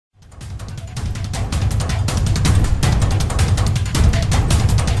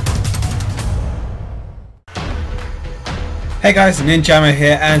Hey guys, NinJamo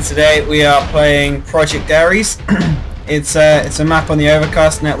here, and today we are playing Project Ares. It's a map on the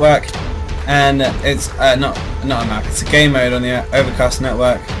Overcast network, and it's not a map. It's a game mode on the Overcast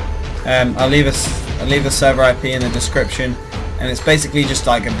network. I'll leave the server IP in the description, and it's basically just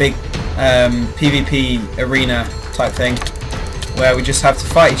like a big PvP arena type thing where we just have to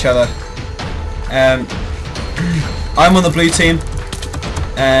fight each other. I'm on the blue team,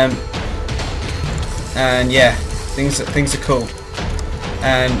 and yeah. Things are cool,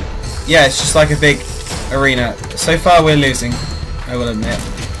 and yeah, it's just like a big arena. So far we're losing, I will admit,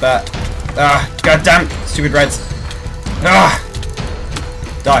 but god damn, stupid reds. Die.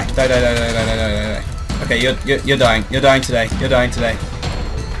 Okay, you're dying. You're dying today.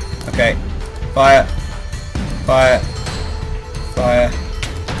 Okay, fire.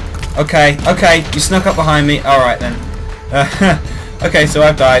 Okay, you snuck up behind me. All right then. Okay, so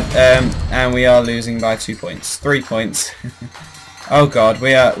I've died, and we are losing by 2 points, 3 points. Oh god,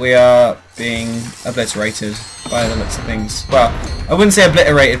 we are being obliterated by the looks of things. Well, I wouldn't say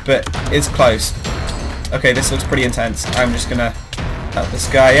obliterated, but it's close. Okay, this looks pretty intense. I'm just gonna help this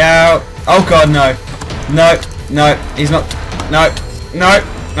guy out. Oh god, no, he's not. No.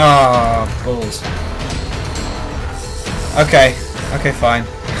 Oh, balls. Okay, fine.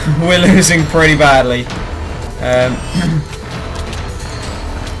 We're losing pretty badly.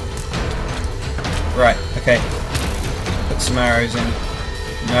 Right, okay. Put some arrows in.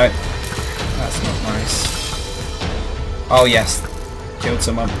 No, that's not nice. Oh yes, killed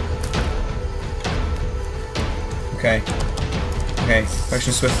someone. Okay,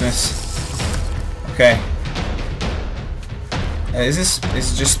 potion swiftness. Okay. Is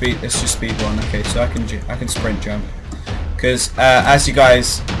just speed? It's just speed 1. Okay, so I can sprint jump. Because as you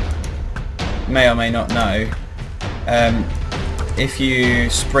guys may or may not know, if you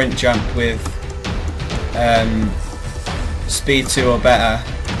sprint jump with speed 2 or better,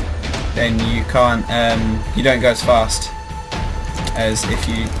 then you can't you don't go as fast as if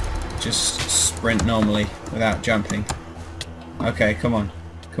you just sprint normally without jumping. Okay, come on,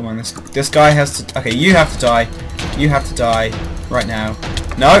 this guy has to. Okay, you have to die right now.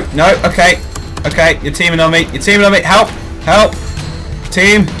 No, okay, you're teaming on me, help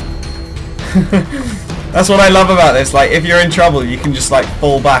team. That's what I love about this. Like, if you're in trouble, you can just like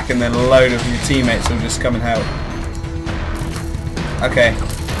fall back, and then a load of your teammates will just come and help. Okay.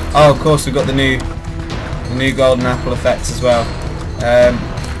 Oh, of course, we've got the new golden apple effects as well.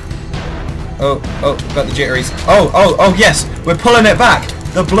 Oh, got the jitteries. Oh, yes, we're pulling it back.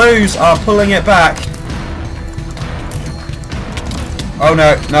 The blues are pulling it back. Oh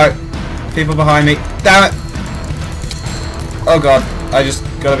no, people behind me. Damn it. Oh god, I just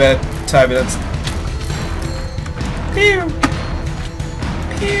got a bit of turbulence. Pew.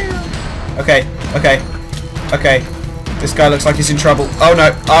 Okay. This guy looks like he's in trouble. Oh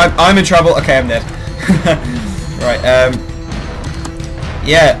no, I'm in trouble. Okay, I'm dead. Right.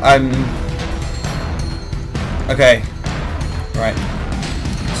 Yeah, I'm. Okay. Right.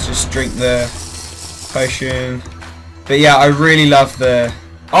 Let's just drink the potion. But yeah, I really love the.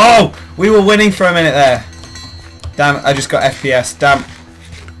 Oh, we were winning for a minute there. Damn it! I just got FPS. Damn.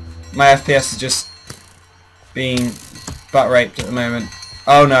 My FPS is just being butt raped at the moment.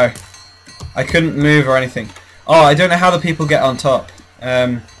 Oh no, I couldn't move or anything. Oh, I don't know how the people get on top.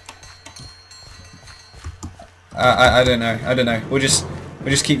 I don't know. We'll just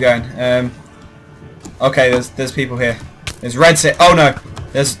keep going. Okay, there's people here. There's reds here. Oh no,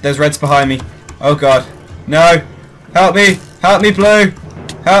 there's reds behind me. Oh god, no! Help me blue!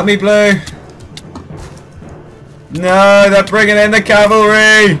 Help me blue! No, they're bringing in the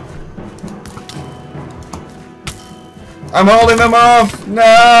cavalry! I'm holding them off! No,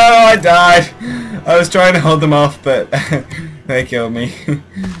 I died! I was trying to hold them off, but they killed me.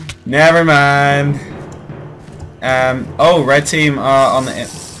 Never mind. Oh, red team are on the...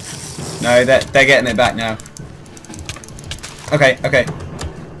 No, they're getting it back now. Okay.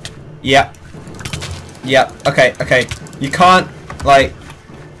 Yep. Okay. You can't, like...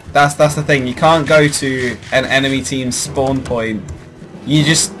 That's the thing. You can't go to an enemy team's spawn point. You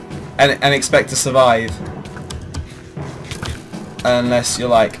just... and expect to survive. Unless you're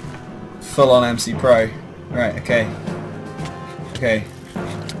like full on MC Pro. Right, okay.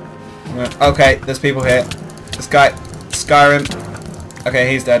 Okay, there's people here. This guy, Skyrim.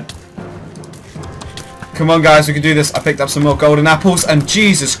 Okay, he's dead. Come on guys, we can do this. I picked up some more golden apples, and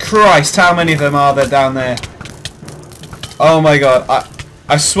Jesus Christ, how many of them are there down there? Oh my god,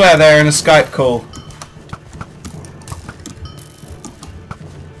 I swear they're in a Skype call.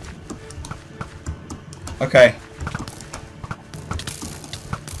 Okay.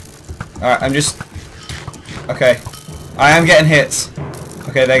 Alright, I'm just... Okay. I am getting hits.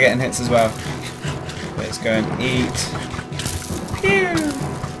 Okay, they're getting hits as well. Let's go and eat. Pew!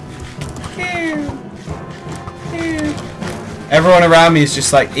 Pew! Pew! Everyone around me is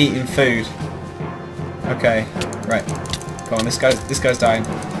just like eating food. Okay, right. Come on, this guy's dying.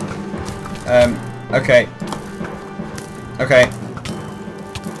 Okay. Okay.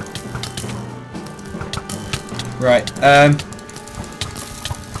 Right.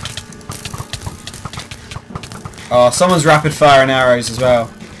 Oh, someone's rapid firing arrows as well,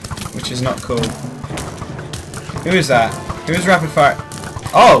 which is not cool. Who is that? Who is rapid fire?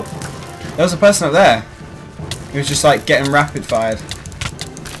 Oh, there was a person up there. He was just like getting rapid fired.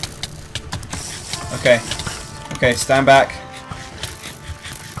 Okay. Okay, stand back.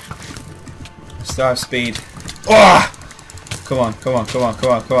 Still have speed. Oh! Come on, come on, come on,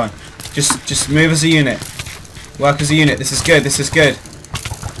 come on, come on. Just move as a unit. Work as a unit. This is good. This is good.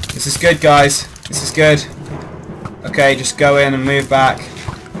 This is good, guys. This is good. Okay, just go in and move back.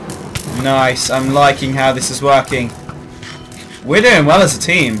 Nice. I'm liking how this is working. We're doing well as a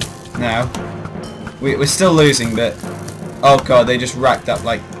team now. We're still losing, but oh god, they just racked up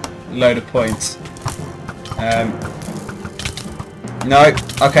like a load of points. No.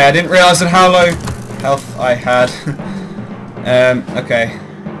 Okay, I didn't realise how low health I had. Okay.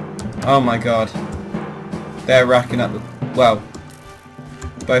 Oh my god. They're racking up the... Well,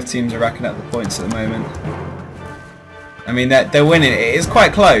 both teams are racking up the points at the moment. I mean, they're winning. It is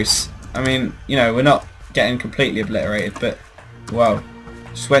quite close. I mean, you know, we're not getting completely obliterated, but... Wow.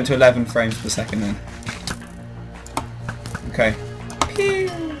 Just went to 11 frames per second then. Okay.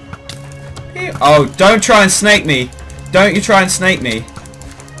 Pew! Pew! Oh, don't try and snake me. Don't you try and snake me.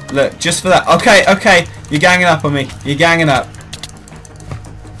 Look, just for that. Okay, okay. You're ganging up on me. You're ganging up.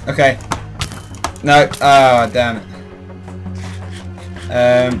 Okay. No. Ah, oh, damn it.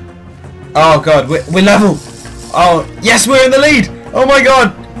 Oh god, we're level. Oh yes, we're in the lead. Oh my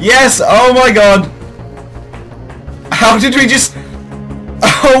god. Yes. Oh my god. How did we just?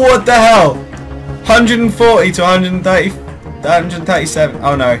 Oh, what the hell? 140 to 130, 137.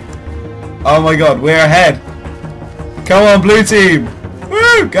 Oh no. Oh my god, we're ahead. Come on, blue team.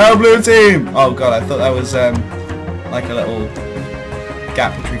 Woo! Go blue team. Oh god, I thought that was like a little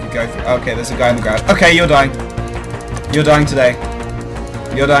gap which we could go through. Okay, there's a guy on the ground. Okay, you're dying. You're dying today.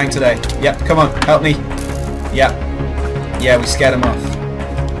 You're dying today. Yep, come on, help me. Yep. Yeah, we scared him off.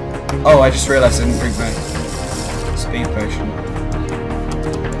 Oh, I just realised I didn't drink my speed potion.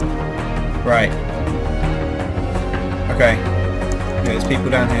 Right. Okay. Okay, there's people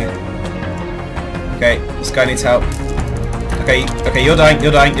down here. Okay, this guy needs help. Okay, okay, you're dying,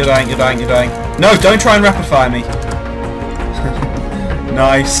 you're dying, you're dying, you're dying, you're dying. No, don't try and rapid fire me.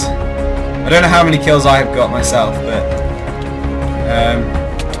 Nice. I don't know how many kills I have got myself, but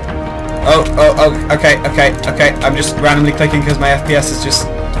oh, okay, okay, okay. I'm just randomly clicking because my FPS is just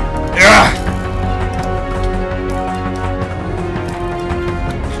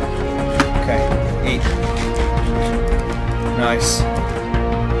okay, eat. Nice.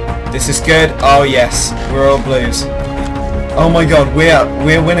 This is good. Oh yes, we're all blues. Oh my god,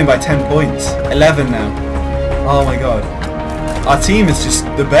 we're winning by 10 points. 11 now. Oh my god. Our team is just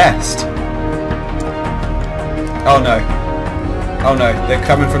the best. Oh no. Oh no, they're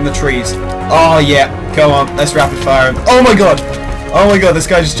coming from the trees. Oh yeah, go on, let's rapid fire him. Oh my god! Oh my god, this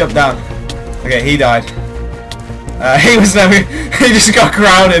guy just jumped down. Okay, he died. He was never, he just got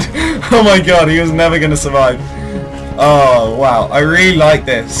grounded. Oh my god, he was never gonna survive. Oh wow, I really like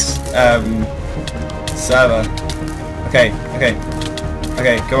this server. Okay, okay,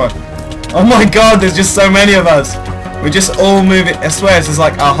 okay, come on. Oh my god, there's just so many of us. We're just all moving. I swear this is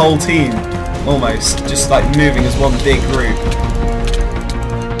like our whole team, almost, just like moving as one big group,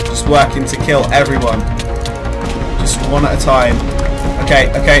 just working to kill everyone, just one at a time. Okay,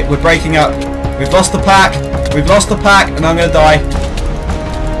 okay, we're breaking up. We've lost the pack. We've lost the pack, and I'm gonna die.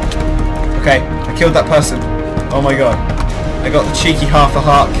 Okay, I killed that person. Oh my god, I got the cheeky half a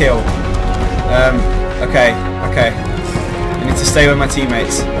heart kill. Okay, okay. I need to stay with my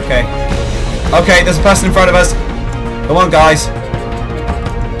teammates. Okay. Okay, there's a person in front of us. Come on, guys.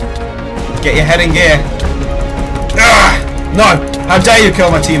 Get your head in gear. Ah! No! How dare you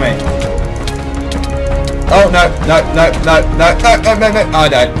kill my teammate? Oh, no, no, no, no, no, no, no, no, no. I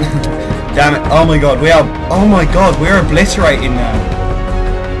died. Damn it. Oh my god, we are... Oh my god, we're obliterating now.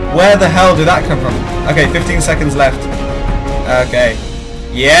 Where the hell did that come from? Okay, 15 seconds left. Okay.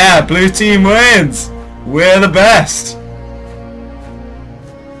 Yeah, blue team wins! We're the best!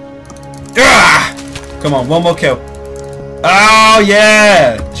 Ah! Come on, one more kill. Oh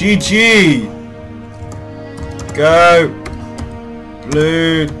yeah! GG! Go!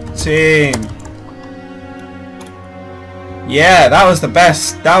 Blue team! Yeah, that was the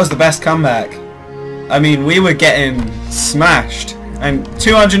best. That was the best comeback. I mean, we were getting smashed. And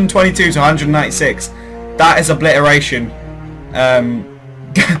 222 to 196. That is obliteration.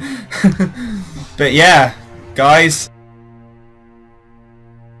 But yeah, guys,